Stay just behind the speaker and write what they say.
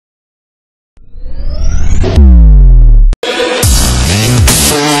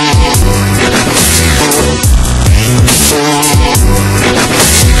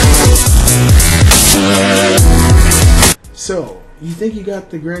think you got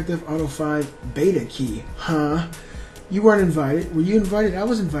the Grand Theft Auto 5 beta key, huh? You weren't invited. Were you invited? I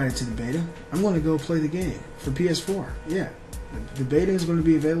was invited to the beta. I'm going to go play the game for PS4. Yeah. The beta is going to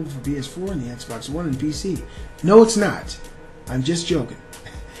be available for PS4 and the Xbox One and PC. No, it's not. I'm just joking.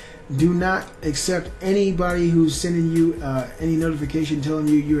 Do not accept anybody who's sending you any notification telling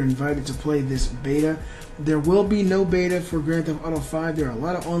you you're invited to play this beta. There will be no beta for Grand Theft Auto 5. There are a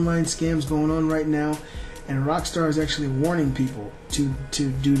lot of online scams going on right now, and Rockstar is actually warning people to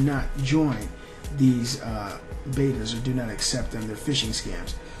do not join these betas or do not accept them. They're phishing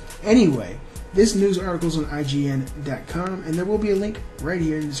scams. Anyway, this news article is on IGN.com, and there will be a link right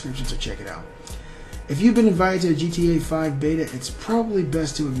here in the description, so check it out. If you've been invited to a GTA 5 beta, it's probably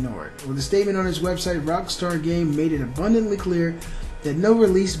best to ignore it. With a statement on its website, Rockstar Game made it abundantly clear that no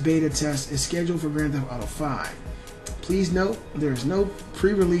release beta test is scheduled for Grand Theft Auto 5. Please note, there is no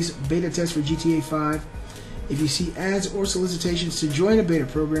pre-release beta test for GTA 5. If you see ads or solicitations to join a beta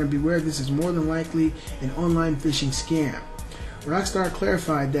program, beware, this is more than likely an online phishing scam. Rockstar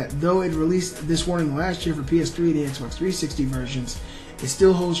clarified that though it released this warning last year for PS3 and the Xbox 360 versions, it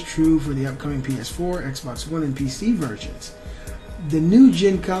still holds true for the upcoming PS4, Xbox One, and PC versions. The new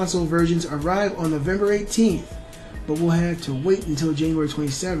gen console versions arrive on November 18th, but we'll have to wait until January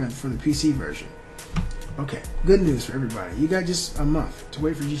 27th for the PC version. Okay, good news for everybody. You got just a month to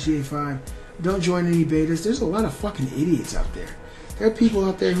wait for GTA 5. Don't join any betas. There's a lot of fucking idiots out there. There are people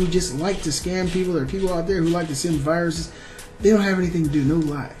out there who just like to scam people. There are people out there who like to send viruses. They don't have anything to do, no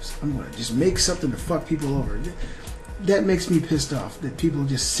lives. I'm going to just make something to fuck people over. That makes me pissed off, that people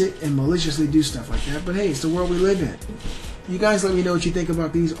just sit and maliciously do stuff like that. But hey, it's the world we live in. You guys let me know what you think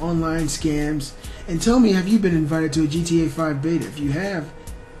about these online scams. And tell me, have you been invited to a GTA 5 beta? If you have,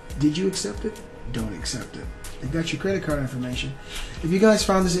 did you accept it? Don't accept it. I got your credit card information. If you guys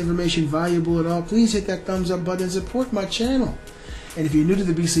found this information valuable at all, please hit that thumbs up button and support my channel. And if you're new to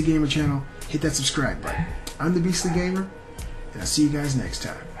the Beastly Gamer channel, hit that subscribe button. I'm the Beastly Gamer, and I'll see you guys next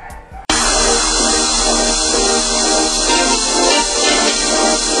time.